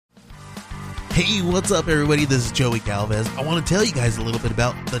Hey, what's up, everybody? This is Joey Galvez. I want to tell you guys a little bit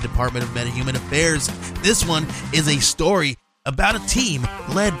about the Department of Meta-Human Affairs. This one is a story about a team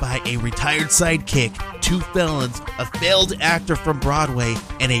led by a retired sidekick, 2 felons, a failed actor from Broadway,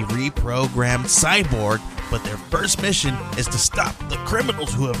 and a reprogrammed cyborg. But their first mission is to stop the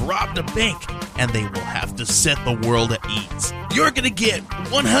criminals who have robbed a bank, and they will have to set the world at ease. You're going to get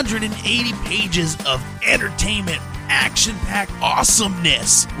 180 pages of entertainment, action-packed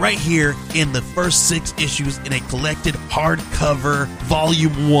awesomeness right here in the first 6 issues in a collected hardcover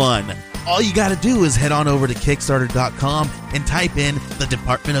volume 1. All you got to do is head on over to Kickstarter.com and type in the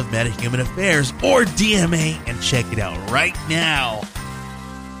Department of Meta-Human Affairs or DMA and check it out right now.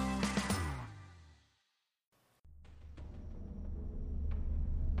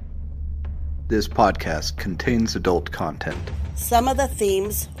 This podcast contains adult content. Some of the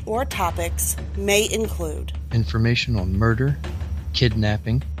themes or topics may include information on murder,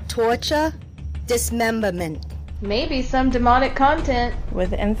 kidnapping, torture, dismemberment, maybe some demonic content,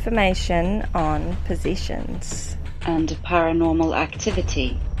 with information on possessions, and paranormal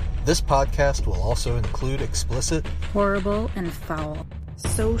activity. This podcast will also include explicit, horrible and foul,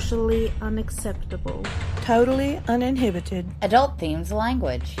 socially unacceptable, totally uninhibited, adult themes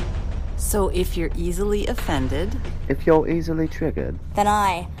language. So if you're easily offended, if you're easily triggered, then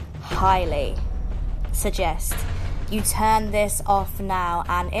I highly suggest you turn this off now,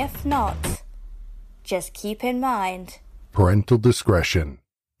 and if not, just keep in mind, parental discretion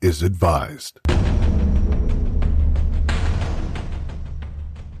is advised.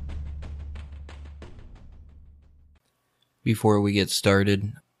 Before we get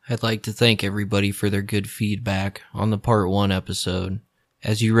started, I'd like to thank everybody for their good feedback on the Part 1 episode.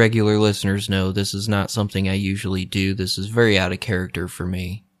 As you regular listeners know, this is not something I usually do. This is very out of character for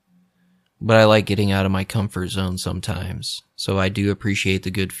me. But I like getting out of my comfort zone sometimes, so I do appreciate the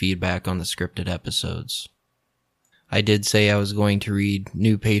good feedback on the scripted episodes. I did say I was going to read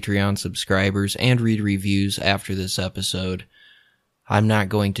new Patreon subscribers and read reviews after this episode. I'm not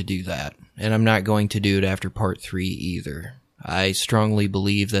going to do that, and I'm not going to do it after Part 3 either. I strongly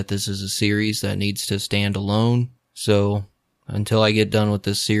believe that this is a series that needs to stand alone, so until I get done with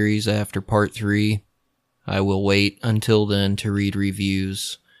this series after Part 3, I will wait until then to read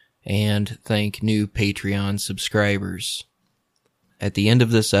reviews and thank new Patreon subscribers. At the end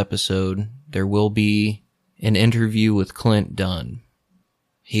of this episode, there will be an interview with Clint Dunn.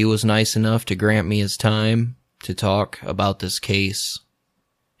 He was nice enough to grant me his time to talk about this case.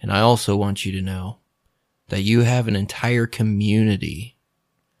 And I also want you to know that you have an entire community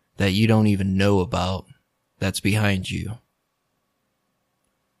that you don't even know about that's behind you.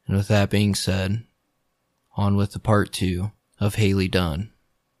 And with that being said, on with the Part 2 of Hailey Dunn.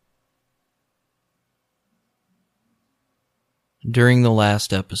 During the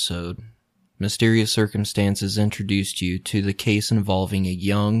last episode, mysterious circumstances introduced you to the case involving a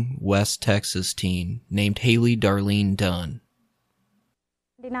young West Texas teen named Hailey Darlene Dunn.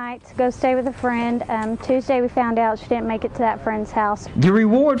 Monday night to go stay with a friend. Tuesday we found out she didn't make it to that friend's house. The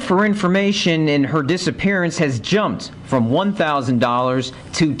reward for information in her disappearance has jumped from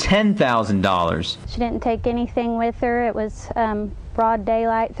 $1,000 to $10,000. She didn't take anything with her. It was broad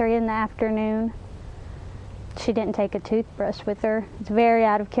daylight, 3 in the afternoon. She didn't take a toothbrush with her. It's very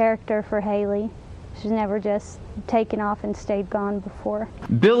out of character for Hailey. She's never just taken off and stayed gone before.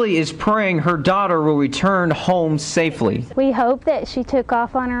 Billy is praying her daughter will return home safely. We hope that she took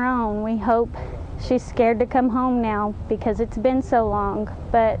off on her own. We hope she's scared to come home now because it's been so long.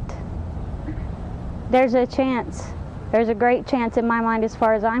 But there's a chance. There's a great chance in my mind, as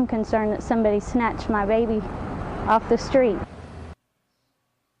far as I'm concerned, that somebody snatched my baby off the street.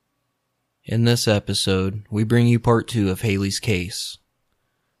 In this episode, we bring you Part 2 of Hailey's case.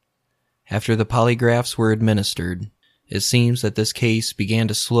 After the polygraphs were administered, it seems that this case began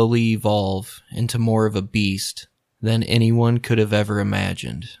to slowly evolve into more of a beast than anyone could have ever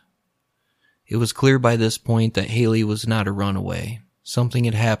imagined. It was clear by this point that Hailey was not a runaway. Something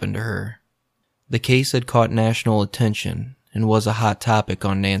had happened to her. The case had caught national attention and was a hot topic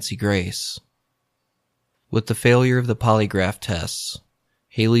on Nancy Grace. With the failure of the polygraph tests,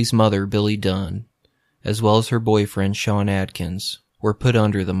 Hailey's mother, Billy Dunn, as well as her boyfriend, Sean Adkins, were put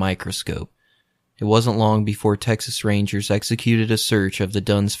under the microscope. It wasn't long before Texas Rangers executed a search of the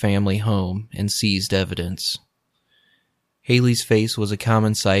Dunn's family home and seized evidence. Hailey's face was a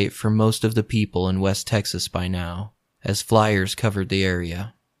common sight for most of the people in West Texas by now, as flyers covered the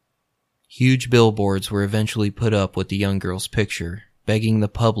area. Huge billboards were eventually put up with the young girl's picture, begging the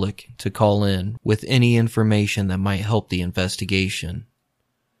public to call in with any information that might help the investigation.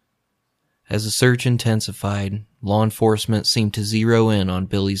 As the search intensified, law enforcement seemed to zero in on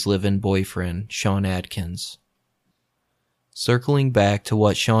Billy's live-in boyfriend, Sean Adkins. Circling back to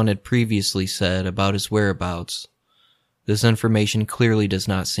what Sean had previously said about his whereabouts, this information clearly does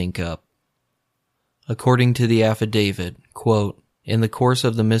not sync up. According to the affidavit, quote, "In the course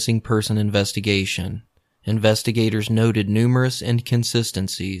of the missing person investigation, investigators noted numerous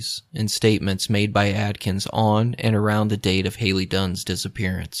inconsistencies in statements made by Adkins on and around the date of Hailey Dunn's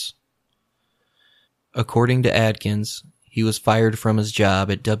disappearance." According to Adkins, he was fired from his job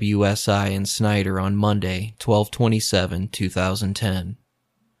at WSI in Snyder on Monday, 12/27/2010.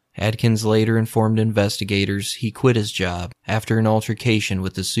 Adkins later informed investigators he quit his job after an altercation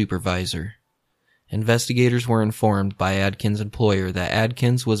with his supervisor. Investigators were informed by Adkins' employer that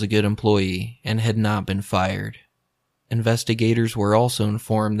Adkins was a good employee and had not been fired. Investigators were also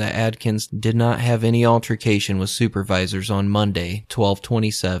informed that Adkins did not have any altercation with supervisors on Monday,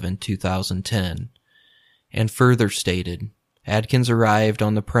 12/27/2010, and further stated, Adkins arrived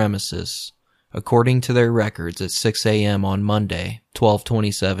on the premises, according to their records, at 6 a.m. on Monday,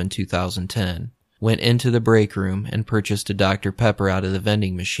 12/27/2010, went into the break room and purchased a Dr. Pepper out of the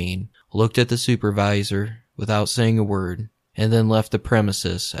vending machine, looked at the supervisor without saying a word, and then left the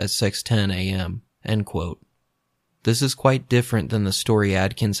premises at 6:10 a.m., end quote. This is quite different than the story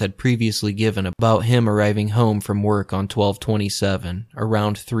Adkins had previously given about him arriving home from work on 12/27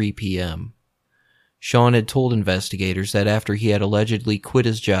 around 3 p.m. Sean had told investigators that after he had allegedly quit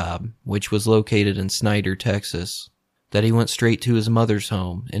his job, which was located in Snyder, Texas, that he went straight to his mother's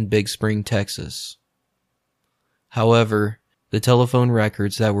home in Big Spring, Texas. However, the telephone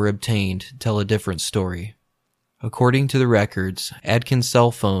records that were obtained tell a different story. According to the records, Adkins' cell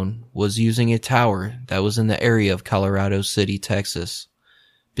phone was using a tower that was in the area of Colorado City, Texas,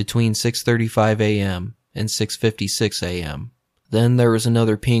 between 6:35 a.m. and 6:56 a.m. Then there was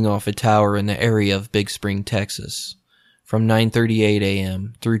another ping off a tower in the area of Big Spring, Texas, from 9:38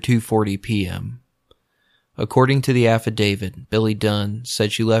 a.m. through 2:40 p.m. According to the affidavit, Billy Dunn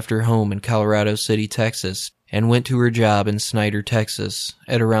said she left her home in Colorado City, Texas, and went to her job in Snyder, Texas,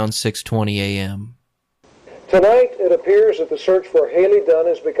 at around 6:20 a.m. Tonight, it appears that the search for Hailey Dunn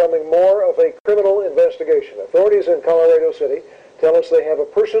is becoming more of a criminal investigation. Authorities in Colorado City tell us they have a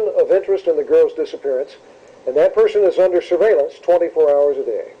person of interest in the girl's disappearance, and that person is under surveillance 24 hours a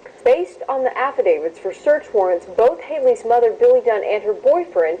day. Based on the affidavits for search warrants, both Hailey's mother, Billy Dunn, and her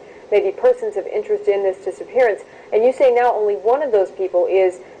boyfriend may be persons of interest in this disappearance. And you say now only one of those people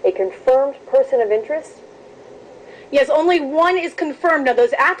is a confirmed person of interest? Yes, only one is confirmed. Now,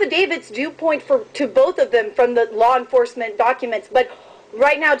 those affidavits do point to both of them from the law enforcement documents, but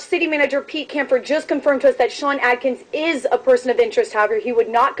right now, City Manager Pete Camphor just confirmed to us that Sean Adkins is a person of interest. However, he would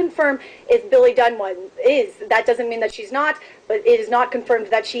not confirm if Billy Dunn is. That doesn't mean that she's not, but it is not confirmed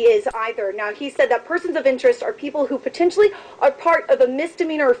that she is either. Now, he said that persons of interest are people who potentially are part of a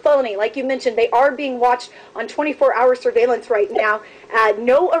misdemeanor or felony. Like you mentioned, they are being watched on 24-hour surveillance right now.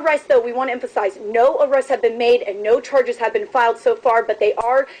 No arrests, though, we want to emphasize, no arrests have been made and no charges have been filed so far, but they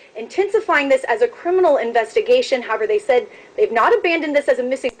are intensifying this as a criminal investigation. However, they said they've not abandoned this as a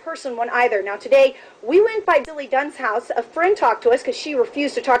missing person one either. Now, today, we went by Billy Dunn's house. A friend talked to us because she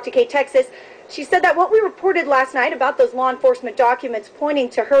refused to talk to K-Texas. She said that what we reported last night about those law enforcement documents pointing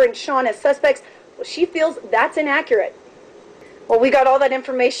to her and Sean as suspects, well, she feels that's inaccurate. Well, we got all that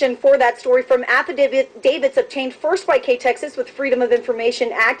information for that story from affidavits obtained first by K-Texas with Freedom of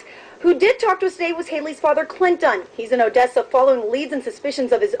Information Act. Who did talk to us today was Hailey's father, Clint Dunn. He's in Odessa following leads and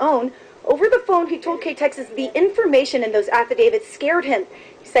suspicions of his own. Over the phone, he told K-Texas the information in those affidavits scared him.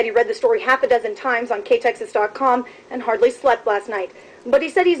 He said he read the story half a dozen times on ktexas.com and hardly slept last night. But he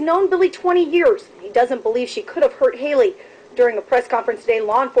said he's known Billy 20 years. He doesn't believe she could have hurt Hailey. During a press conference today,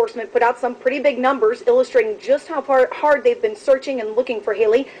 law enforcement put out some pretty big numbers illustrating just how hard they've been searching and looking for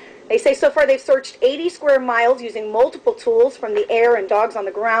Hailey. They say so far they've searched 80 square miles using multiple tools from the air and dogs on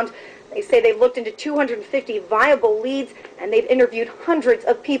the ground. They say they've looked into 250 viable leads and they've interviewed hundreds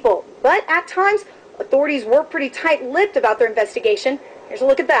of people. But at times, authorities were pretty tight-lipped about their investigation. Here's a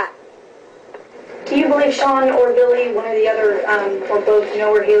look at that. Do you believe Sean or Billy, one or the other, or both,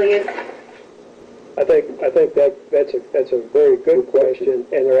 know where Hailey is? I think that's a very good question,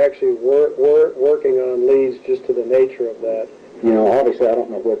 and they're actually working on leads just to the nature of that. You know, obviously, I don't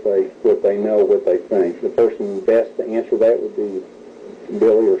know what they know, what they think. The person best to answer that would be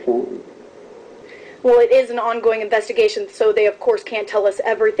Billy or Sean. Well, it is an ongoing investigation, so they, of course, can't tell us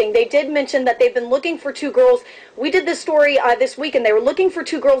everything. They did mention that they've been looking for 2 girls. We did this story this week, and they were looking for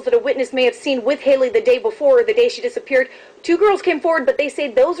 2 girls that a witness may have seen with Hailey the day before, or the day she disappeared. 2 girls came forward, but they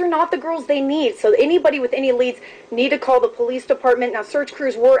say those are not the girls they need. So anybody with any leads need to call the police department. Now, search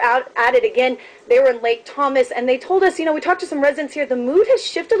crews were out at it again. They were in Lake Thomas, and they told us, we talked to some residents here, the mood has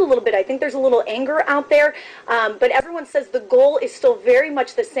shifted a little bit. I think there's a little anger out there, but everyone says the goal is still very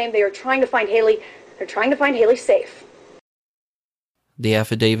much the same. They are trying to find Hailey. They're trying to find Hailey safe. The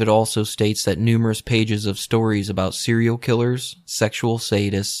affidavit also states that numerous pages of stories about serial killers, sexual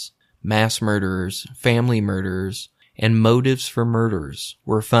sadists, mass murderers, family murderers, and motives for murders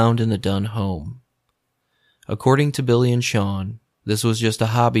were found in the Dunn home. According to Billy and Sean, this was just a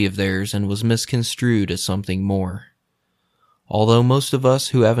hobby of theirs and was misconstrued as something more. Although most of us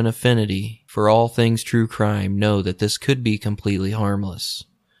who have an affinity for all things true crime know that this could be completely harmless.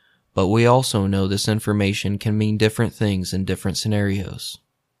 But we also know this information can mean different things in different scenarios.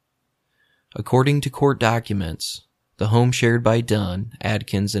 According to court documents, the home shared by Dunn,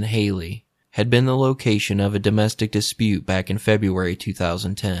 Adkins, and Hailey had been the location of a domestic dispute back in February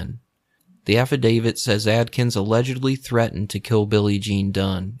 2010. The affidavit says Adkins allegedly threatened to kill Billie Jean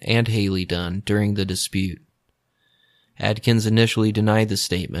Dunn and Hailey Dunn during the dispute. Adkins initially denied the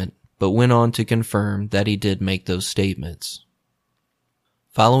statement, but went on to confirm that he did make those statements.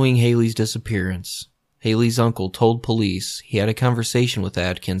 Following Hailey's disappearance, Hailey's uncle told police he had a conversation with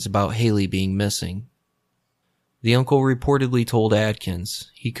Adkins about Hailey being missing. The uncle reportedly told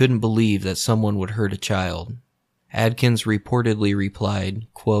Adkins he couldn't believe that someone would hurt a child. Adkins reportedly replied,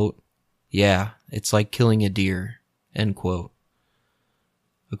 quote, "Yeah, it's like killing a deer," end quote.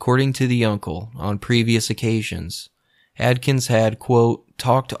 According to the uncle, on previous occasions, Adkins had, quote,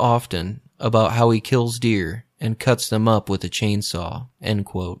 talked often about how he kills deer and cuts them up with a chainsaw, end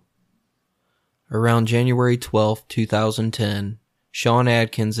quote. Around January 12, 2010, Sean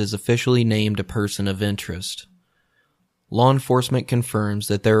Adkins is officially named a person of interest. Law enforcement confirms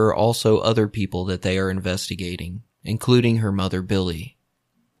that there are also other people that they are investigating, including her mother Billie.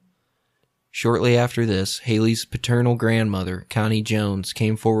 Shortly after this, Hailey's paternal grandmother, Connie Jones,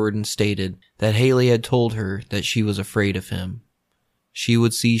 came forward and stated that Hailey had told her that she was afraid of him. She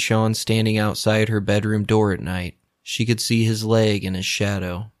would see Sean standing outside her bedroom door at night. She could see his leg and his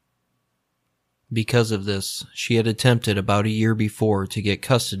shadow. Because of this, she had attempted about a year before to get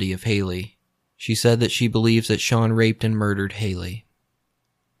custody of Hailey. She said that she believes that Sean raped and murdered Hailey.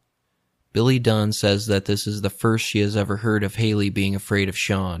 Billie Dunn says that this is the first she has ever heard of Hailey being afraid of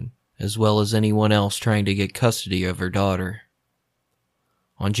Sean, as well as anyone else trying to get custody of her daughter.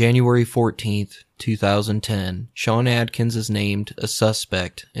 On January 14th, 2010, Sean Adkins is named a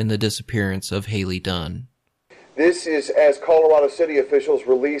suspect in the disappearance of Hailey Dunn. This is as Colorado City officials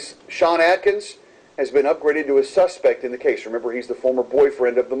release Sean Adkins has been upgraded to a suspect in the case. Remember, he's the former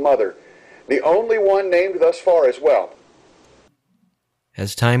boyfriend of the mother. The only one named thus far as well.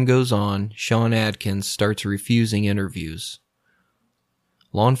 As time goes on, Sean Adkins starts refusing interviews.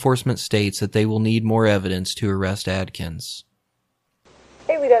 Law enforcement states that they will need more evidence to arrest Adkins.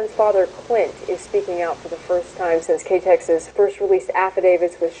 Hailey Dunn's father, Clint, is speaking out for the first time since KTEX's first released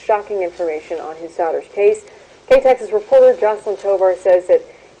affidavits with shocking information on his daughter's case. KTEX's reporter Jocelyn Tovar says that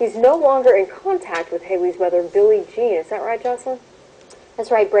he's no longer in contact with Hailey's mother, Billie Jean. Is that right, Jocelyn?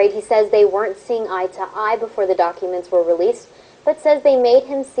 That's right, Braid. He says they weren't seeing eye to eye before the documents were released, but says they made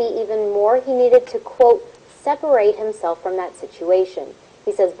him see even more he needed to, quote, separate himself from that situation.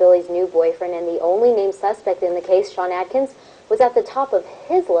 He says Billie's new boyfriend and the only named suspect in the case, Sean Adkins, was at the top of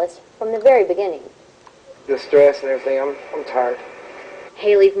his list from the very beginning. The stress and everything, I'm tired.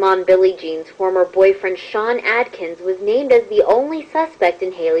 Hailey's mom, Billie Jean's former boyfriend, Sean Adkins, was named as the only suspect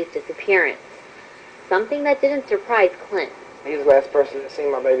in Hailey's disappearance. Something that didn't surprise Clint. He's the last person to see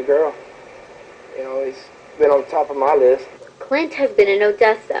my baby girl. He's been on top of my list. Clint has been in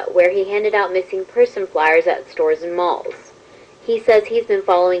Odessa, where he handed out missing person flyers at stores and malls. He says he's been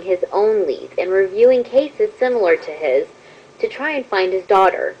following his own leads and reviewing cases similar to his to try and find his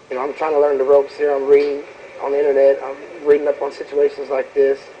daughter. I'm trying to learn the ropes here. I'm reading on the internet. I'm reading up on situations like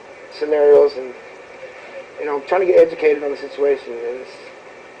this, scenarios, and I'm trying to get educated on the situation. And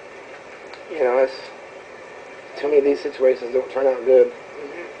it's too many of these situations don't turn out good,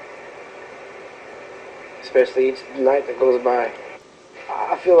 especially each night that goes by.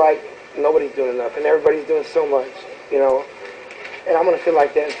 I feel like nobody's doing enough, and everybody's doing so much, and I'm going to feel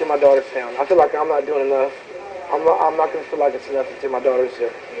like that until my daughter's found. I feel like I'm not doing enough. I'm not going to feel like it's enough until my daughter's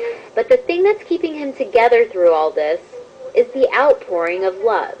here. But the thing that's keeping him together through all this is the outpouring of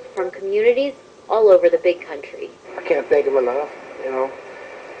love from communities all over the big country. I can't thank him enough,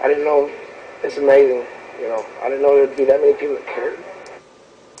 I didn't know it's amazing. You know, I didn't know there'd be that many people that cared.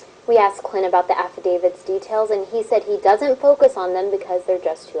 We asked Clint about the affidavit's details, and he said he doesn't focus on them because they're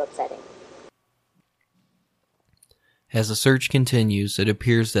just too upsetting. As the search continues, it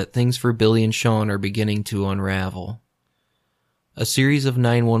appears that things for Billy and Sean are beginning to unravel. A series of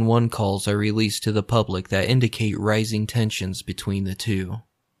 911 calls are released to the public that indicate rising tensions between the two.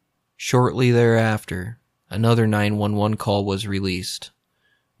 Shortly thereafter, another 911 call was released.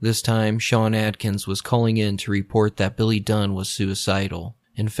 This time, Sean Adkins was calling in to report that Billy Dunn was suicidal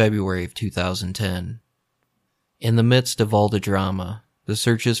in February of 2010. In the midst of all the drama, the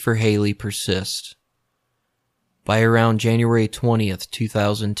searches for Hailey persist. By around January 20th,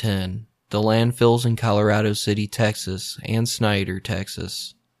 2010, the landfills in Colorado City, Texas, and Snyder,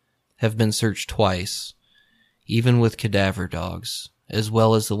 Texas, have been searched twice, even with cadaver dogs, as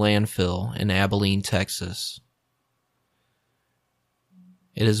well as the landfill in Abilene, Texas.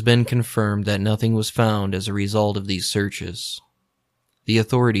 It has been confirmed that nothing was found as a result of these searches. The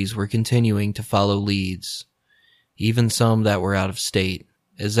authorities were continuing to follow leads, even some that were out of state,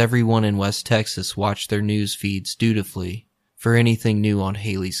 as everyone in West Texas watched their news feeds dutifully for anything new on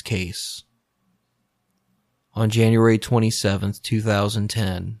Hailey's case. On January 27,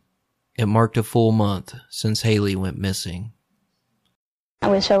 2010, it marked a full month since Hailey went missing. I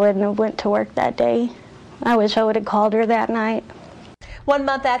wish I wouldn't have went to work that day. I wish I would have called her that night. 1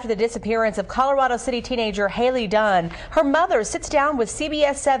 month after the disappearance of Colorado City teenager Hailey Dunn, her mother sits down with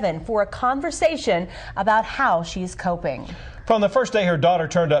CBS 7 for a conversation about how she's coping. From the first day her daughter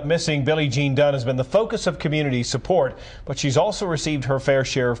turned up missing, Billie Jean Dunn has been the focus of community support, but she's also received her fair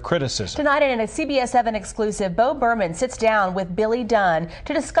share of criticism. Tonight in a CBS 7 exclusive, Bo Berman sits down with Billie Dunn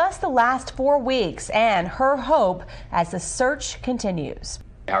to discuss the last 4 weeks and her hope as the search continues.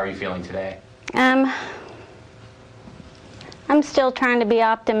 How are you feeling today? I'm still trying to be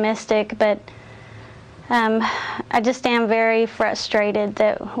optimistic, but I just am very frustrated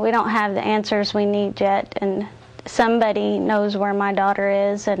that we don't have the answers we need yet, and somebody knows where my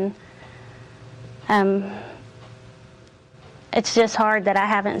daughter is, and it's just hard that I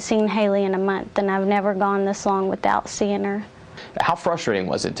haven't seen Hailey in a month, and I've never gone this long without seeing her. How frustrating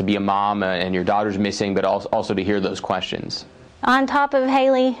was it to be a mom and your daughter's missing, but also to hear those questions? On top of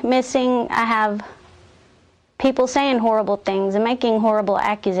Hailey missing, I have people saying horrible things and making horrible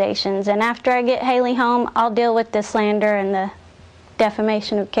accusations, and after I get Hailey home, I'll deal with the slander and the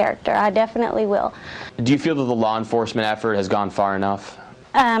defamation of character. I definitely will. Do you feel that the law enforcement effort has gone far enough?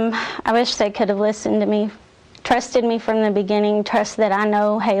 I wish they could have listened to me, trusted me from the beginning, trust that I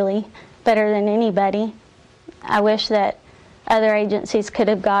know Hailey better than anybody. I wish that other agencies could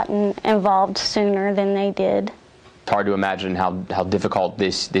have gotten involved sooner than they did. It's hard to imagine how difficult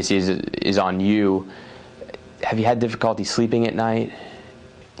this is on you. Have you had difficulty sleeping at night?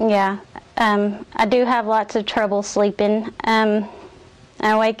 Yeah, I do have lots of trouble sleeping.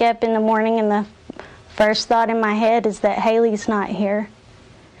 I wake up in the morning and the first thought in my head is that Hailey's not here.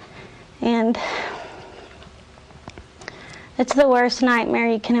 And it's the worst nightmare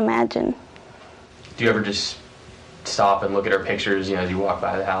you can imagine. Do you ever just stop and look at her pictures, as you walk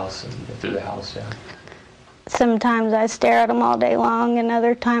by the house and through the house? Yeah. Sometimes I stare at them all day long, and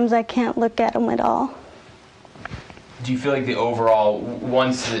other times I can't look at them at all. Do you feel like the overall,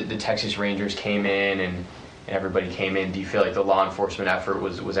 once the Texas Rangers came in and everybody came in, do you feel like the law enforcement effort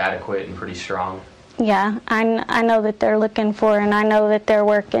was adequate and pretty strong? Yeah, I know that they're looking for, and I know that they're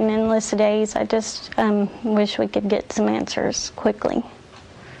working endless days. I just wish we could get some answers quickly.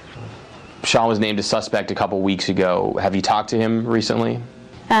 Sean was named a suspect a couple weeks ago. Have you talked to him recently?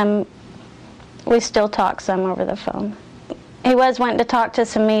 We still talk some over the phone. He was wanting to talk to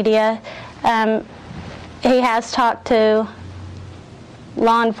some media. He has talked to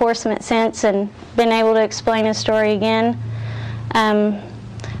law enforcement since and been able to explain his story again.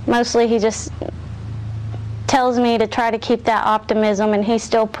 Mostly he just tells me to try to keep that optimism, and he's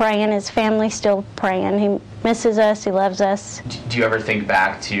still praying, his family's still praying. He misses us, he loves us. Do you ever think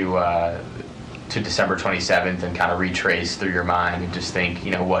back to December 27th and kind of retrace through your mind and just think,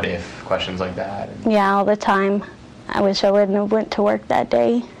 what if, questions like that? Yeah, all the time. I wish I wouldn't have went to work that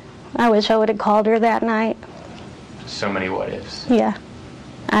day. I wish I would have called her that night. So many what ifs. Yeah.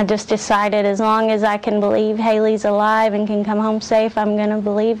 I just decided as long as I can believe Hailey's alive and can come home safe, I'm going to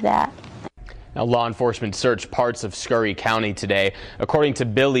believe that. Now, law enforcement searched parts of Scurry County today. According to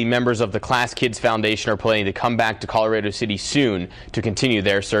Billy, members of the Class Kids Foundation are planning to come back to Colorado City soon to continue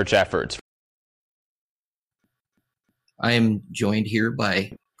their search efforts. I am joined here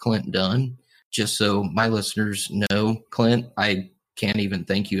by Clint Dunn. Just so my listeners know, Clint, I can't even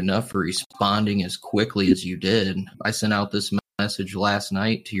thank you enough for responding as quickly as you did. I sent out this message last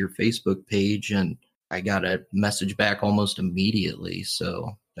night to your Facebook page, and I got a message back almost immediately.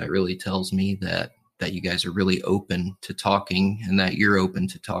 So that really tells me that you guys are really open to talking and that you're open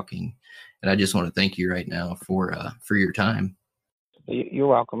to talking. And I just want to thank you right now for your time. You're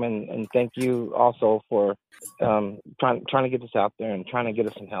welcome, and thank you also for trying to get this out there and trying to get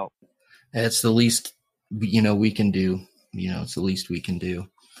us some help. It's the least, we can do. It's the least we can do.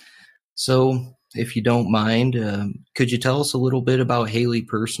 So, if you don't mind, could you tell us a little bit about Hailey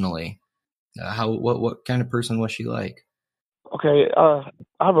personally? What kind of person was she like? Okay,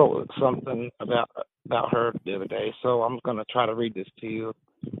 I wrote something about her the other day, so I'm gonna try to read this to you.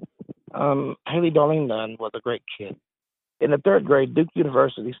 Hailey Darlene Dunn was a great kid. In the 3rd grade, Duke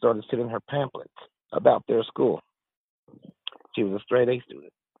University started sending her pamphlets about their school. She was a straight A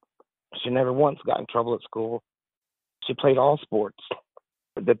student. She never once got in trouble at school. She played all sports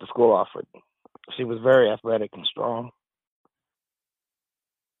that the school offered. She was very athletic and strong.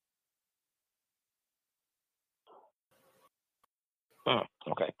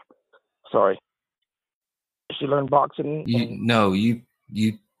 Okay, sorry. She learned boxing.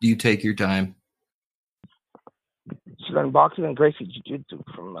 You take your time. She learned boxing and Gracie Jiu-Jitsu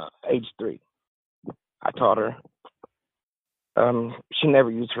from age 3. I taught her. She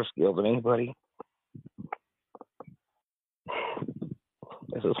never used her skills on anybody.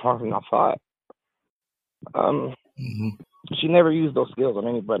 This is harder than I thought. She never used those skills on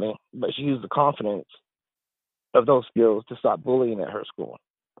anybody, but she used the confidence of those skills to stop bullying at her school.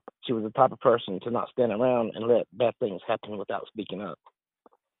 She was the type of person to not stand around and let bad things happen without speaking up.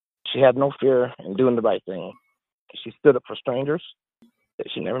 She had no fear in doing the right thing. She stood up for strangers that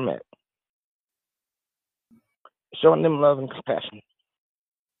she never met, showing them love and compassion.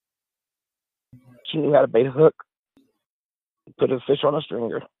 She knew how to bait a hook, put a fish on a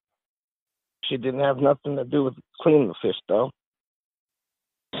stringer. She didn't have nothing to do with cleaning the fish, though.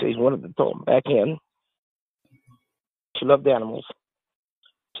 She wanted to throw them back in. She loved animals.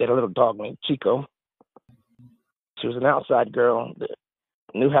 She had a little dog named Chico. She was an outside girl that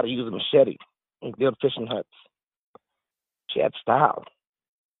knew how to use a machete and build fishing huts. She had style.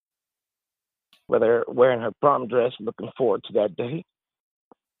 Whether wearing her prom dress, looking forward to that day,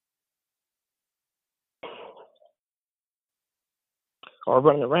 or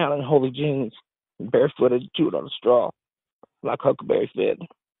running around in holy jeans, barefooted, chewed on a straw, like Huckleberry Finn.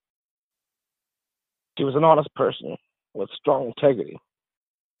 She was an honest person with strong integrity.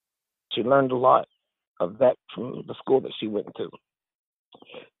 She learned a lot of that from the school that she went to.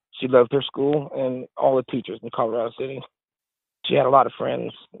 She loved her school and all the teachers in Colorado City. She had a lot of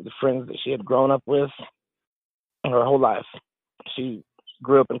friends, the friends that she had grown up with her whole life. She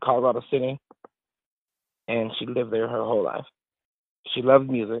grew up in Colorado City, and she lived there her whole life. She loved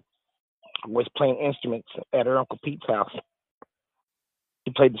music, was playing instruments at her Uncle Pete's house.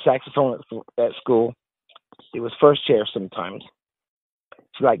 She played the saxophone at school. She was first chair sometimes.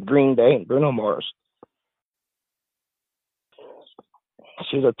 She liked Green Day and Bruno Mars.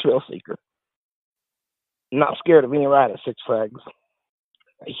 She was a thrill seeker. Not scared of any ride at Six Flags.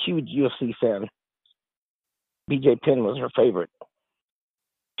 A huge UFC fan. BJ Penn was her favorite.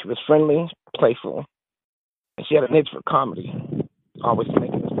 She was friendly, playful, and she had an itch for comedy, always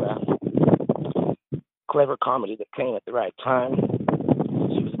making us laugh. Clever comedy that came at the right time.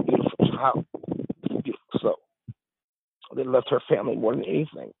 She was a beautiful child, a beautiful soul. They loved her family more than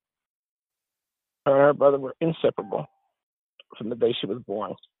anything. Her and her brother were inseparable from the day she was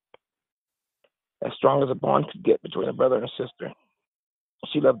born. As strong as a bond could get between a brother and a sister.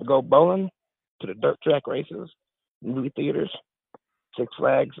 She loved to go bowling, to the dirt track races, movie theaters, Six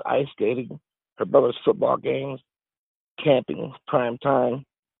Flags, ice skating, her brother's football games, camping, prime time,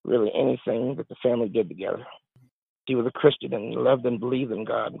 really anything that the family did together. She was a Christian and loved and believed in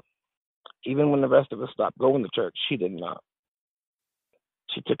God. Even when the rest of us stopped going to church, she did not.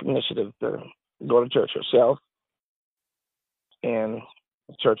 She took initiative to go to church herself, and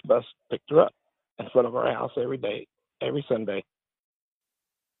the church bus picked her up in front of our house every day, every Sunday.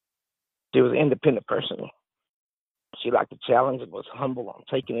 She was an independent person. She liked the challenge and was humble on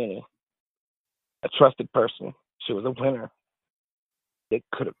taking any. A trusted person. She was a winner. It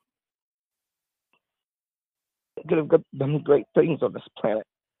could have done great things on this planet.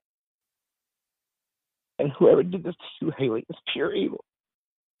 And whoever did this to you, Hailey, is pure evil.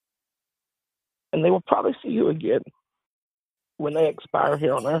 And they will probably see you again when they expire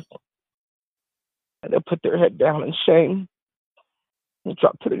here on Earth. And they'll put their head down in shame and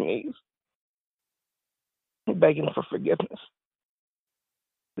drop to their knees, begging for forgiveness.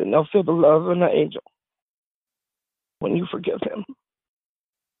 Then they'll feel the love of an angel when you forgive them.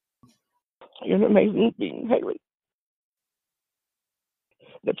 You're an amazing being, Hailey.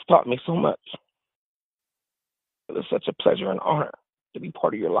 that's taught me so much. It was such a pleasure and honor to be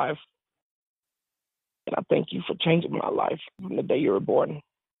part of your life. And I thank you for changing my life from the day you were born.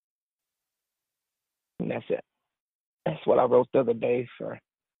 And that's it. That's what I wrote the other day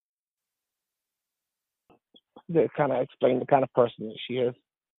to kind of explain the kind of person that she is.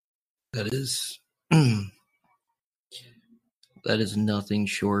 That is that is nothing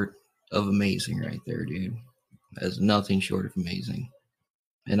short of amazing right there, dude. That is nothing short of amazing.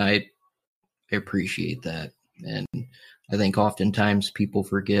 And I appreciate that. And I think oftentimes people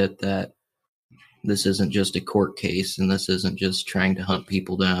forget that this isn't just a court case and this isn't just trying to hunt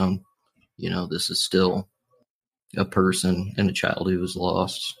people down. You know, this is still a person and a child who was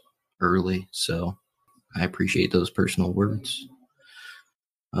lost early. So I appreciate those personal words.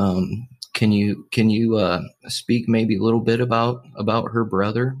 Can you speak maybe a little bit about her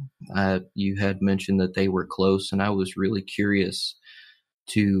brother? You had mentioned that they were close, and I was really curious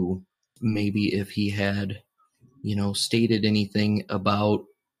to maybe if he had, stated anything about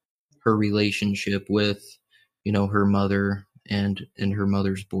her relationship with, her mother and her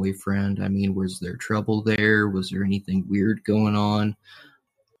mother's boyfriend. I mean, was there trouble there? Was there anything weird going on?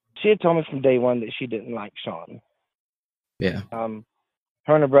 She had told me from day one that she didn't like Sean. Yeah.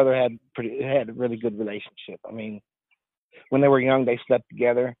 Her and her brother had a really good relationship. I mean, when they were young, they slept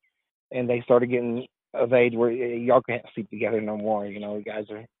together, and they started getting of age where y'all can't sleep together no more. You know, you guys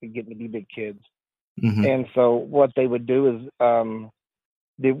are getting to be big kids. Mm-hmm. And so what they would do is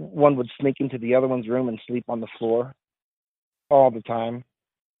the one would sneak into the other one's room and sleep on the floor all the time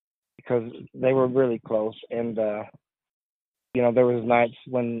because they were really close. And, there was nights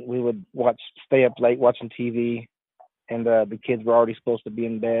when we would stay up late watching TV, and the kids were already supposed to be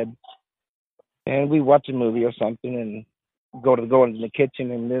in bed. And we watch a movie or something and go into the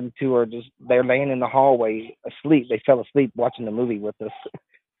kitchen, and then two are they're laying in the hallway asleep. They fell asleep watching the movie with us,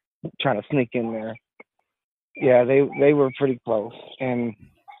 trying to sneak in there. Yeah, they were pretty close. And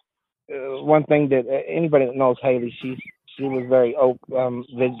one thing that anybody that knows Hailey, she was very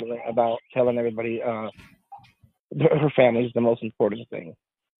vigilant about telling everybody her family is the most important thing.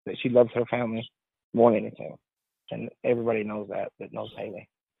 That she loves her family more than anything, and everybody knows that knows Hailey.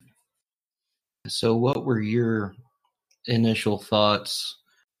 So, what were your initial thoughts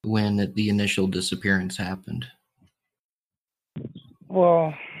when the initial disappearance happened?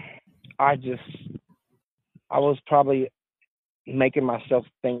 Well, I was probably making myself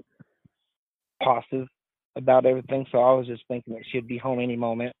think positive about everything, so I was just thinking that she'd be home any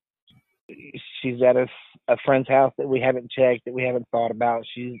moment. She's at a friend's house that we haven't checked, that we haven't thought about.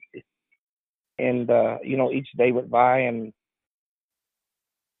 Each day went by, and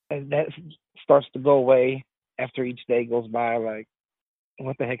that starts to go away after each day goes by. Like,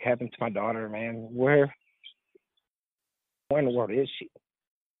 what the heck happened to my daughter, man? Where in the world is she?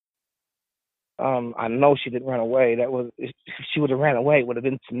 I know she didn't run away. If she would have ran away, it would have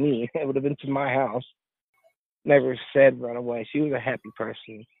been to me. It would have been to my house. Never said run away. She was a happy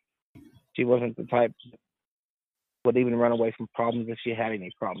person. She wasn't the type that would even run away from problems if she had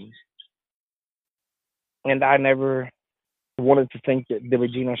any problems. And I never wanted to think that Billie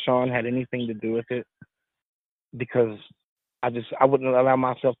Jean or Sean had anything to do with it, because I wouldn't allow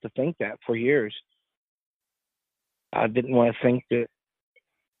myself to think that for years. I didn't want to think that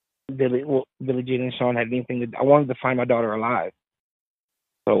Billie Jean and Sean had anything to do. I wanted to find my daughter alive.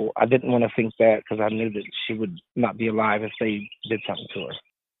 So I didn't want to think that, because I knew that she would not be alive if they did something to her.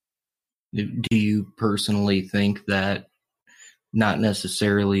 Do you personally think that not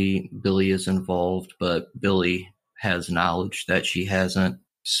necessarily Billie is involved, but Billie has knowledge that she hasn't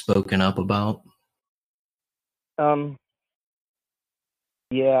spoken up about?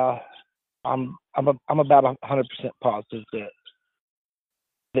 Yeah, I'm about 100% positive that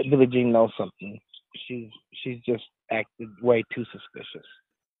Billie Jean knows something. She's just acted way too suspicious.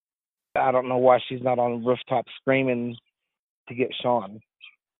 I don't know why she's not on the rooftop screaming to get Sean.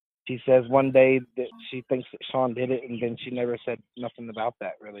 She says one day that she thinks that Sean did it, and then she never said nothing about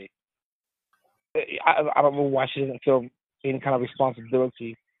that, really. I don't know why she doesn't feel any kind of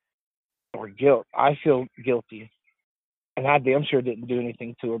responsibility or guilt. I feel guilty, and I damn sure didn't do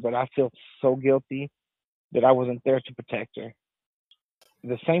anything to her, but I feel so guilty that I wasn't there to protect her.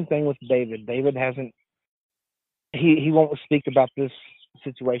 The same thing with David. David hasn't, he won't speak about this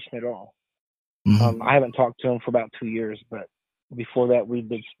situation at all. Mm-hmm. I haven't talked to him for about 2 years, but before that we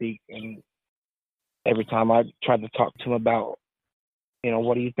did speak, and every time I tried to talk to him about,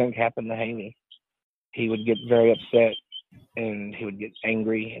 what do you think happened to Hailey, he would get very upset, and he would get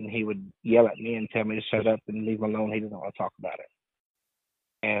angry, and he would yell at me and tell me to shut up and leave him alone. He doesn't want to talk about it.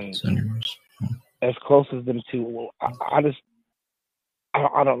 And as close as them two, I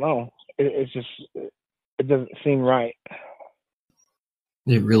I don't know. It's just, it doesn't seem right.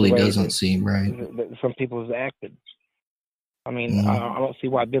 It really doesn't seem right. That some people have acted. I mean, I don't see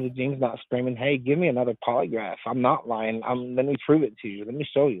why Billie Jean's not screaming, "Hey, give me another polygraph. I'm not lying. Let me prove it to you. Let me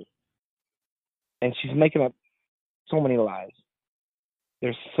show you." And she's making up so many lies.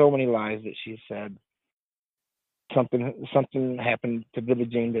 There's so many lies that she said. Something happened to Billie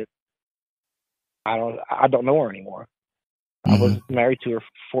Jean that I don't know her anymore. I was married to her for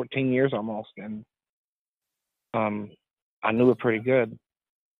 14 years almost, and I knew her pretty good.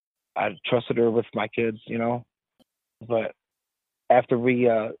 I trusted her with my kids, But after we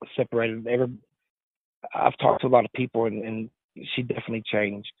separated, I've talked to a lot of people, and she definitely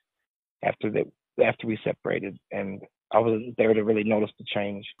changed after we separated, and I wasn't there to really notice the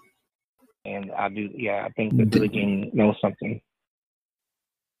change. And I think that Billie Jean knows something.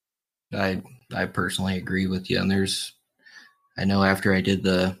 I personally agree with you, and I know after I did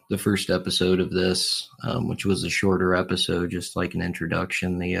the first episode of this, which was a shorter episode, just like an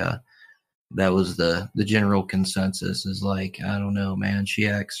introduction, that was the general consensus is like, I don't know, man,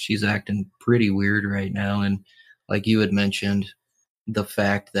 she's acting pretty weird right now. And like you had mentioned, the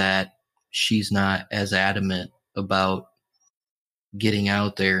fact that she's not as adamant about getting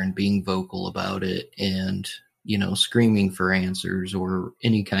out there and being vocal about it and, screaming for answers or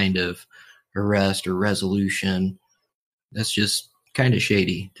any kind of arrest or resolution, that's just kind of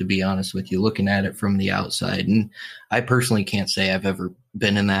shady, to be honest with you, looking at it from the outside. And I personally can't say I've ever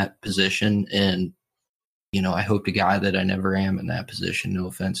been in that position. And, I hope to God that I never am in that position. No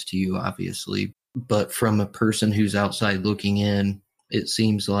offense to you, obviously. But from a person who's outside looking in, it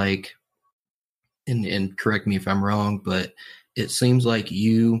seems like, and correct me if I'm wrong, but it seems like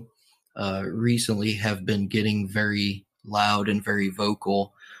you recently have been getting very loud and very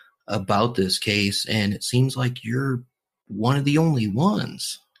vocal about this case. And it seems like you're one of the only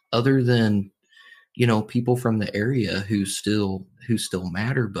ones, other than, people from the area who still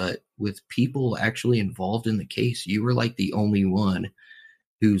matter. But with people actually involved in the case, you were like the only one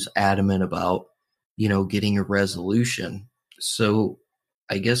who's adamant about, getting a resolution. So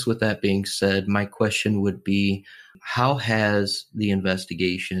I guess with that being said, my question would be, how has the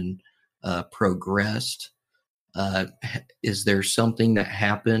investigation progressed? Is there something that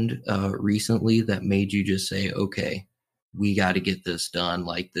happened recently that made you just say, okay, we got to get this done,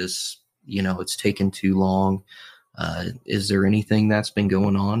 like this, it's taken too long? Is there anything that's been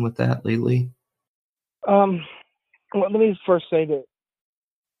going on with that lately? Well, let me first say that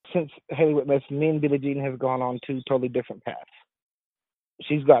since Hailey went missing, me and Billie Jean have gone on two totally different paths.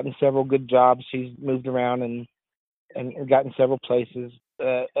 She's gotten several good jobs. She's moved around and gotten several places.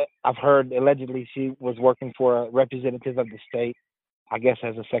 I've heard allegedly she was working for a representative of the state, I guess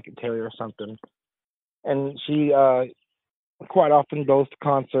as a secretary or something. And she quite often goes to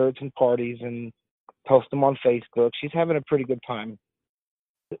concerts and parties and posts them on Facebook. She's having a pretty good time.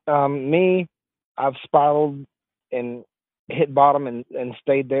 Me, I've spiraled and hit bottom and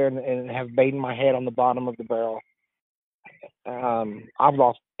stayed there and have banged my head on the bottom of the barrel. I've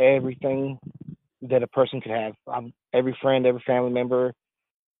lost everything that a person could have. Every friend, every family member.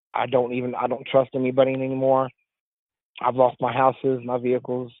 I don't trust anybody anymore. I've lost my houses, my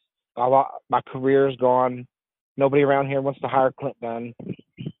vehicles. My career is gone. Nobody around here wants to hire Clint Dunn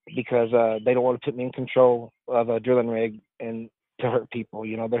because they don't want to put me in control of a drilling rig and to hurt people.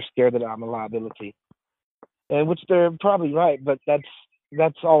 They're scared that I'm a liability, and which they're probably right. But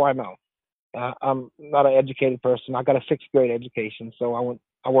that's all I know. I'm not an educated person. I got a 6th grade education, so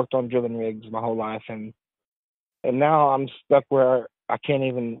I worked on drilling rigs my whole life, and now I'm stuck where I can't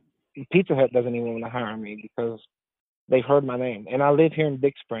even. Pizza Hut doesn't even want to hire me because they've heard my name, and I live here in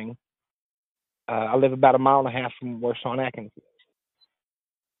Big Spring. I live about 1.5 miles from where Sean Atkins is.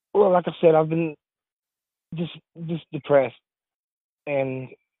 Well, like I said, I've been just depressed, and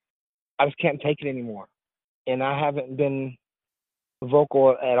I just can't take it anymore. And I haven't been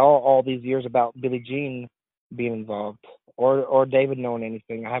vocal at all these years about Billie Jean being involved or David knowing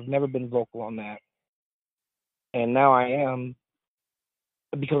anything. I have never been vocal on that, and now I am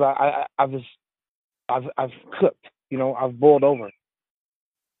because I've cooked. I've boiled over,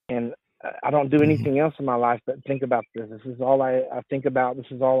 and I don't do anything else in my life but think about this. This is all I think about. This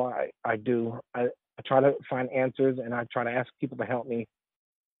is all I do. I try to find answers, and I try to ask people to help me.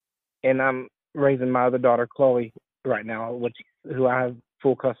 And I'm raising my other daughter, Chloe, right now, who I have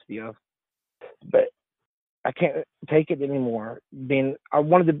full custody of. But I can't take it anymore. I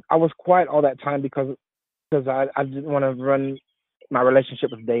was quiet all that time because I didn't want to run my relationship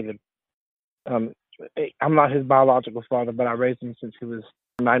with David. I'm not his biological father, but I raised him since he was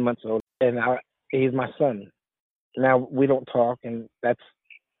 9 months old, and he's my son. now we don't talk, and that's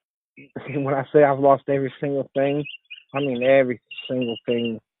when I say I've lost every single thing, I mean every single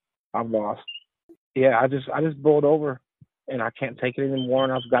thing I've lost. Yeah, I just boiled over, and I can't take it anymore,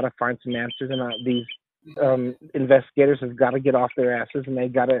 and I've got to find some answers. And these investigators have got to get off their asses, and they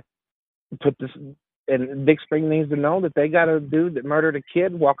got to put this. And Big Spring needs to know that they got a dude that murdered a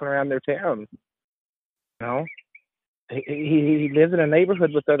kid walking around their town. You know, he lives in a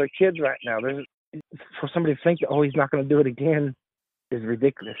neighborhood with other kids right now. For somebody to think that, oh, he's not going to do it again is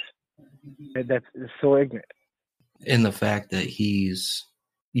ridiculous. That's so ignorant. And the fact that he's,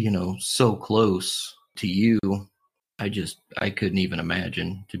 so close to you, I couldn't even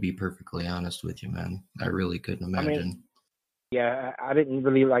imagine, to be perfectly honest with you, man. I really couldn't imagine. I mean, yeah, I didn't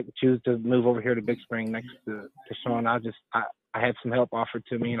really choose to move over here to Big Spring next to Sean. I had some help offered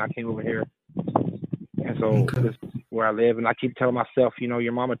to me, and I came over here. And so this is where I live. And I keep telling myself,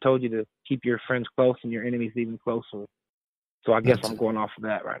 your mama told you to keep your friends close and your enemies even closer. So I guess I'm going off of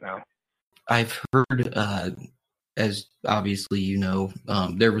that right now. I've heard, as obviously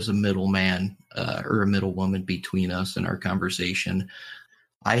there was a middleman or a middle woman between us in our conversation.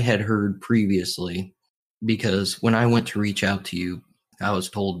 I had heard previously, because when I went to reach out to you, I was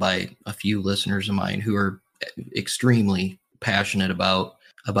told by a few listeners of mine who are extremely passionate about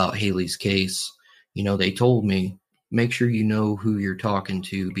Hailey's case. They told me, make sure you know who you're talking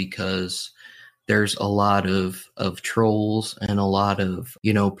to, because there's a lot of trolls and a lot of,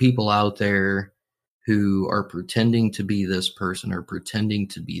 people out there who are pretending to be this person or pretending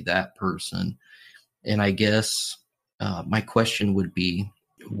to be that person. And I guess my question would be,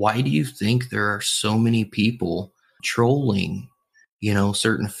 why do you think there are so many people trolling,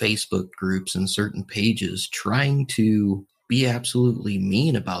 certain Facebook groups and certain pages, trying to be absolutely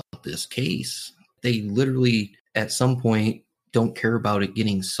mean about this case? They literally, at some point, don't care about it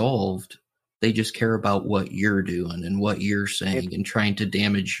getting solved. They just care about what you're doing and what you're saying and trying to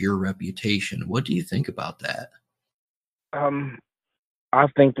damage your reputation. What do you think about that? I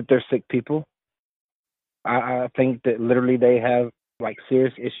think that they're sick people. I think that literally they have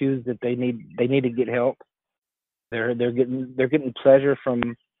serious issues that they need to get help. They're getting pleasure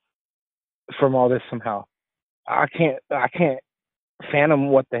from all this somehow. I can't fathom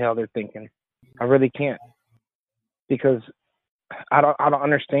what the hell they're thinking. I really can't, because I don't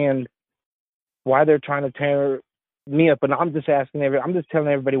understand why they're trying to tear me up. And I'm just telling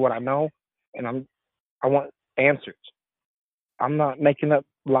everybody what I know, and I want answers. I'm not making up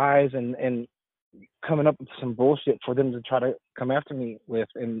lies and coming up with some bullshit for them to try to come after me with,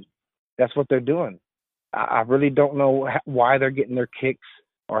 and that's what they're doing. I really don't know why they're getting their kicks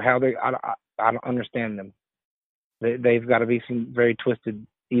or how I don't understand them. They've got to be some very twisted,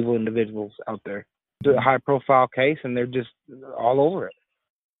 evil individuals out there. It's a high-profile case, and they're just all over it,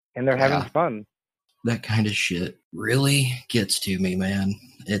 and they're having fun. That kind of shit really gets to me, man.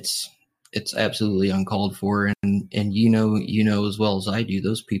 It's absolutely uncalled for, and you know as well as I do,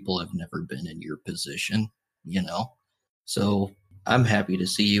 those people have never been in your position, So I'm happy to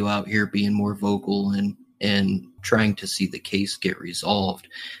see you out here being more vocal and trying to see the case get resolved.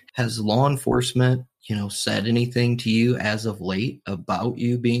 Has law enforcement, said anything to you as of late about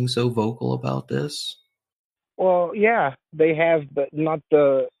you being so vocal about this? Well, yeah, they have, but not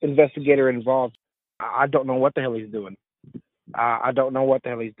the investigator involved. I don't know what the hell he's doing. I don't know what the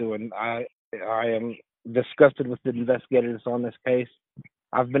hell he's doing. I am disgusted with the investigators on this case.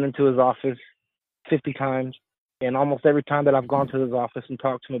 I've been into his office 50 times, and almost every time that I've gone to his office and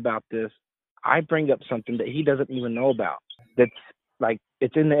talked to him about this, I bring up something that he doesn't even know about. That's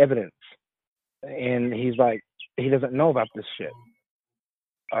it's in the evidence. And he's he doesn't know about this shit.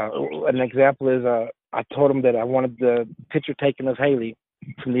 An example is I told him that I wanted the picture taken of Hailey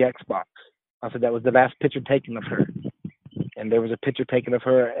from the Xbox. I said that was the last picture taken of her. And there was a picture taken of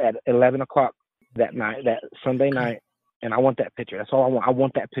her at 11 o'clock that night, that Sunday night, and I want that picture. That's all I want. I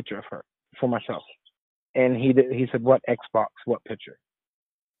want that picture of her for myself. And he said, what Xbox? What picture?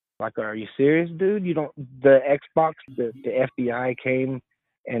 Are you serious, dude? You don't. The Xbox, the FBI came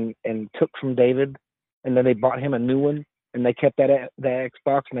and took from David, and then they bought him a new one, and they kept that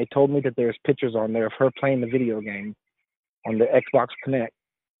Xbox, and they told me that there's pictures on there of her playing the video game on the Xbox Connect.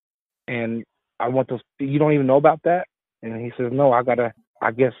 And I want those. You don't even know about that? And he says, no, I gotta,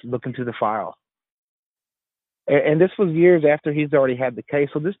 I guess, look into the file. And this was years after he's already had the case,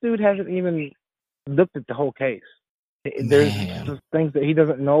 so this dude hasn't even looked at the whole case. There's just things that he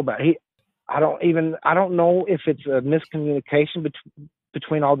doesn't know about. I don't know if it's a miscommunication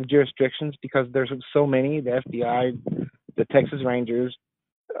between all the jurisdictions, because there's so many, the FBI, the Texas Rangers,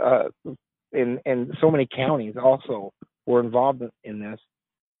 and so many counties also were involved in this.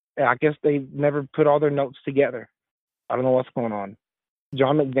 And I guess they never put all their notes together. I don't know what's going on.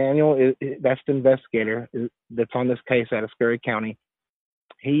 John McDaniel, that's the investigator that's on this case out of Scurry County.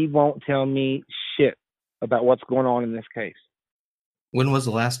 He won't tell me shit about what's going on in this case. When was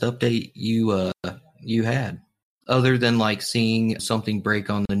the last update you had? Other than like seeing something break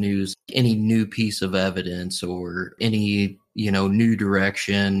on the news, any new piece of evidence or any, new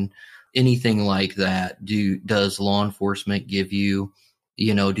direction, anything like that, does law enforcement give you,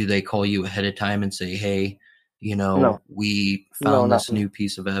 do they call you ahead of time and say, hey, No. we found this nothing. new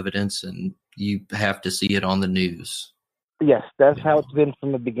piece of evidence and you have to see it on the news? Yes, that's how it's been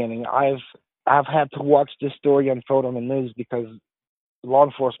from the beginning. I've had to watch this story unfold on the news because law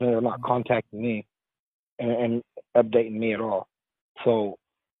enforcement are not contacting me and updating me at all. So,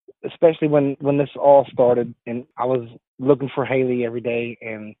 especially when this all started, and I was looking for Hailey every day,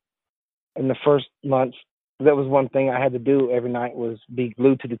 and in the first months, that was one thing I had to do every night was be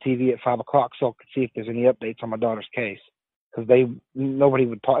glued to the TV at 5 o'clock so I could see if there's any updates on my daughter's case. Because nobody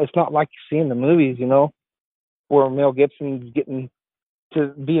would talk. It's not like you see in the movies, where Mel Gibson's getting to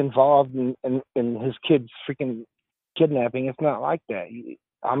be involved in his kid's freaking kidnapping. It's not like that.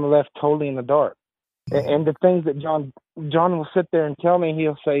 I'm left totally in the dark. And the things that John will sit there and tell me,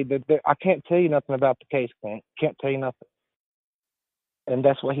 he'll say that I can't tell you nothing about the case, Clint. Can't tell you nothing. And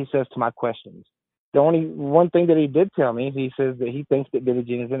that's what he says to my questions. The only one thing that he did tell me, he says that he thinks that Billie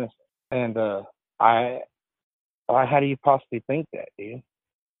Jean is innocent. And how do you possibly think that, dude?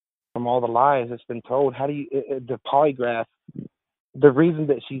 From all the lies that's been told, how do you, the polygraph, the reason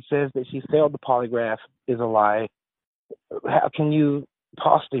that she says that she failed the polygraph is a lie. How can you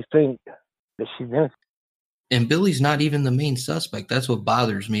possibly think that she's innocent? And Billy's not even the main suspect. That's what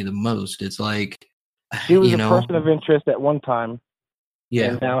bothers me the most. It's like, she was a person of interest at one time.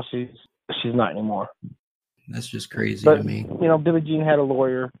 Yeah. And now she's not anymore. That's just crazy to me. Billie Jean had a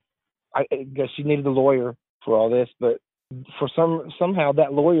lawyer. I guess she needed a lawyer for all this, but for somehow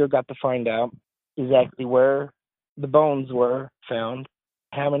that lawyer got to find out exactly where the bones were found,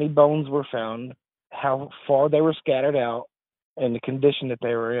 how many bones were found, how far they were scattered out, and the condition that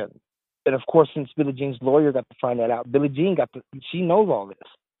they were in. And of course, since Billie Jean's lawyer got to find that out, Billie Jean she knows all this.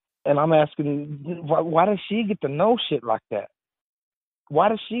 And I'm asking, why does she get to know shit like that? Why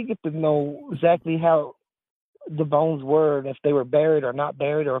does she get to know exactly how the bones were, and if they were buried or not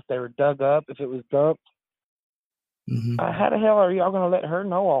buried, or if they were dug up, if it was dumped? Mm-hmm. How the hell are y'all going to let her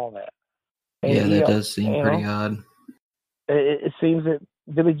know all that? And, that does seem pretty odd. It seems that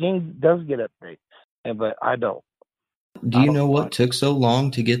Billie Jean does get updates, but I don't. Do you know what took so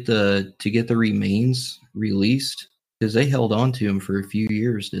long to get the remains released? Because they held on to him for a few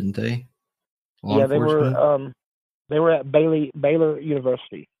years, didn't they? Yeah, they were at Baylor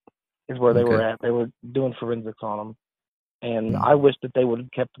University is where they were at. They were doing forensics on them, and I wish that they would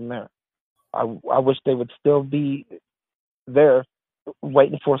have kept them there. I wish they would still be there,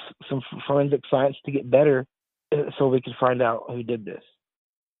 waiting for some forensic science to get better, so we could find out who did this.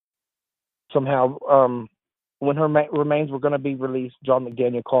 Somehow, when her remains were going to be released, John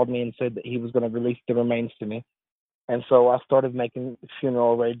McDaniel called me and said that he was going to release the remains to me, and so I started making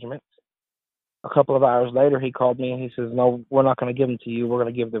funeral arrangements. A couple of hours later, he called me and he says, "No, we're not going to give them to you. We're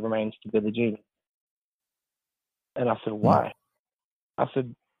going to give the remains to Billie Jean." And I said, "Why?" I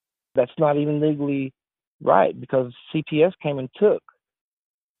said, "That's not even legally right, because CPS came and took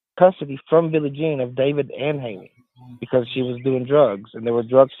custody from Billie Jean of David and Hailey because she was doing drugs, and there were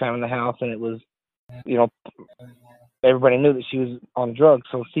drugs found in the house, and it was, everybody knew that she was on drugs.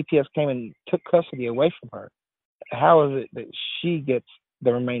 So CPS came and took custody away from her. How is it that she gets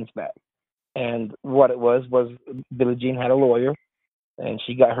the remains back?" And what it was Billie Jean had a lawyer, and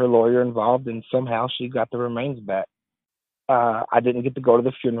she got her lawyer involved, and somehow she got the remains back. I didn't get to go to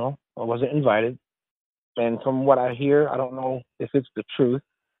the funeral. I wasn't invited. And from what I hear, I don't know if it's the truth.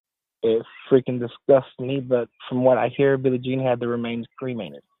 It freaking disgusts me, but from what I hear, Billie Jean had the remains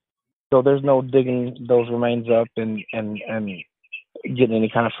cremated. So there's no digging those remains up and getting any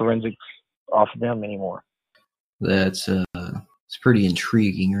kind of forensics off of them anymore. That's it's pretty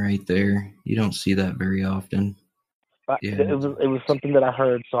intriguing right there. You don't see that very often. Yeah. It was something that I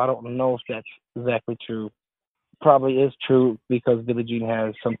heard, so I don't know if that's exactly true. Probably is true because Billie Jean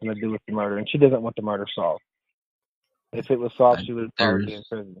has something to do with the murder, and she doesn't want the murder solved. If it was solved, she would probably be in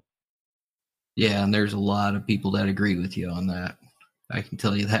prison. Yeah, and there's a lot of people that agree with you on that. I can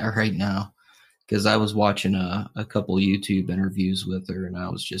tell you that right now, because I was watching a couple YouTube interviews with her, and I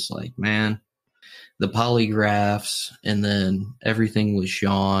was just like, man, the polygraphs, and then everything with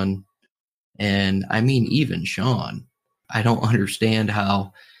Sean, and I mean, even Sean, I don't understand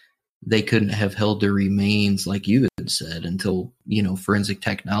how they couldn't have held their remains, like you had said, until, forensic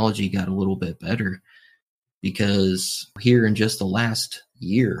technology got a little bit better. because here in just the last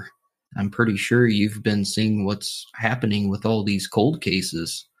year, I'm pretty sure you've been seeing what's happening with all these cold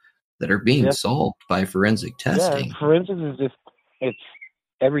cases that are being solved by forensic testing. Yeah, forensics is just, it's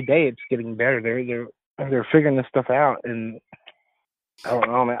every day it's getting better. They're figuring this stuff out, and I don't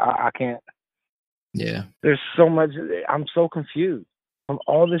know, man. I can't. Yeah. There's so much. I'm so confused from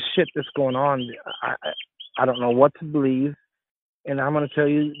all this shit that's going on. I don't know what to believe, and I'm going to tell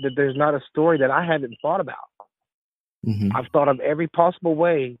you that there's not a story that I haven't thought about. Mm-hmm. I've thought of every possible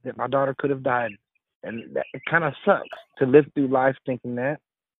way that my daughter could have died, and it kind of sucks to live through life thinking that.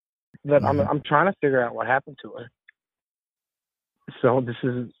 But I'm trying to figure out what happened to her. So this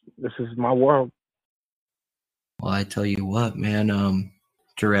is my world. Well, I tell you what, man,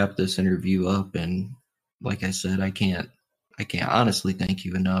 to wrap this interview up, and like I said, I can't honestly thank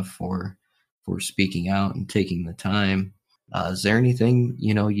you enough for speaking out and taking the time. Is there anything,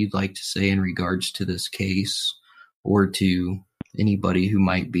 you'd like to say in regards to this case or to anybody who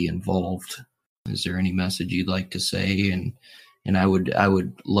might be involved? Is there any message you'd like to say? And I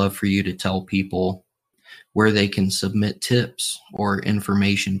would love for you to tell people where they can submit tips or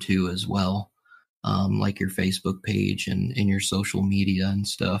information to as well, like your Facebook page and your social media and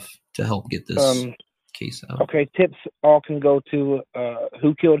stuff to help get this case out. Okay, tips all can go to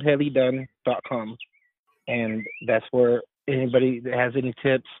whokilledhaileydunn.com, and that's where anybody that has any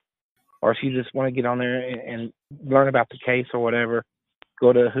tips, or if you just want to get on there and learn about the case or whatever,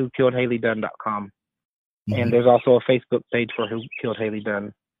 go to whokilledhaileydunn.com. Mm-hmm. And there's also a Facebook page for Who Killed Hailey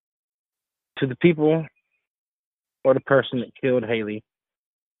Dunn. To the people or the person that killed Hailey,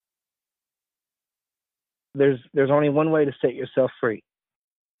 there's only one way to set yourself free,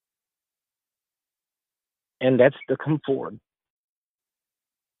 and that's to come forward.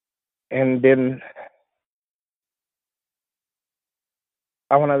 And then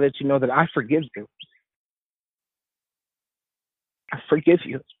I want to let you know that I forgive you. I forgive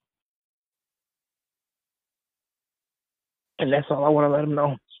you. And that's all I want to let them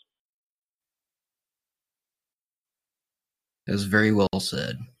know. That was very well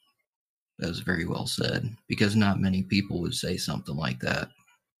said. That was very well said, because not many people would say something like that.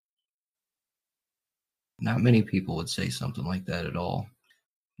 Not many people would say something like that at all.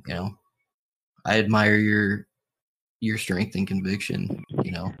 I admire your strength and conviction.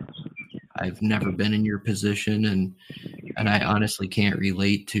 I've never been in your position, and I honestly can't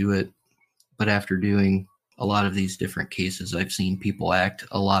relate to it. But after doing a lot of these different cases, I've seen people act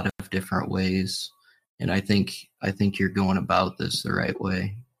a lot of different ways. And I think you're going about this the right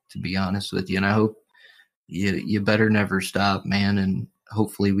way, to be honest with you. And I hope you better never stop, man. And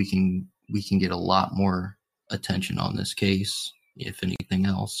hopefully we can get a lot more attention on this case, if anything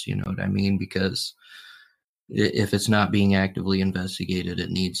else, you know what I mean? Because if it's not being actively investigated, it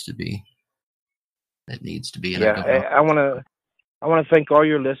needs to be. It needs to be. And yeah, I want to thank all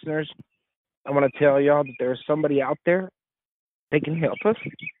your listeners. I want to tell y'all that there's somebody out there that can help us.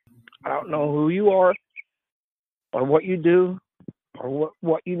 I don't know who you are or what you do or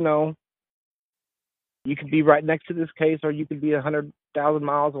what you know. You could be right next to this case, or you could be 100,000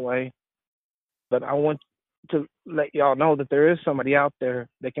 miles away. But I want to let y'all know that there is somebody out there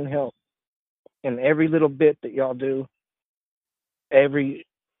that can help. And every little bit that y'all do, every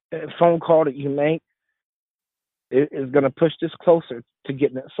phone call that you make, is going to push this closer to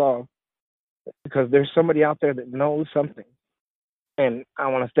getting it solved. Because there's somebody out there that knows something. And I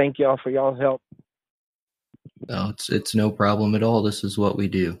want to thank y'all for y'all's help. No, it's no problem at all. This is what we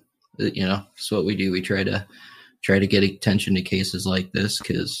do. It's what we do. We try to get attention to cases like this,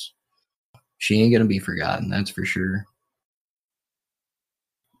 because she ain't going to be forgotten. That's for sure.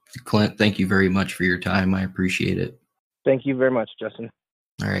 Clint, thank you very much for your time. I appreciate it. Thank you very much, Justin.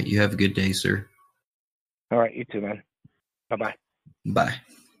 All right. You have a good day, sir. All right. You too, man. Bye-bye. Bye.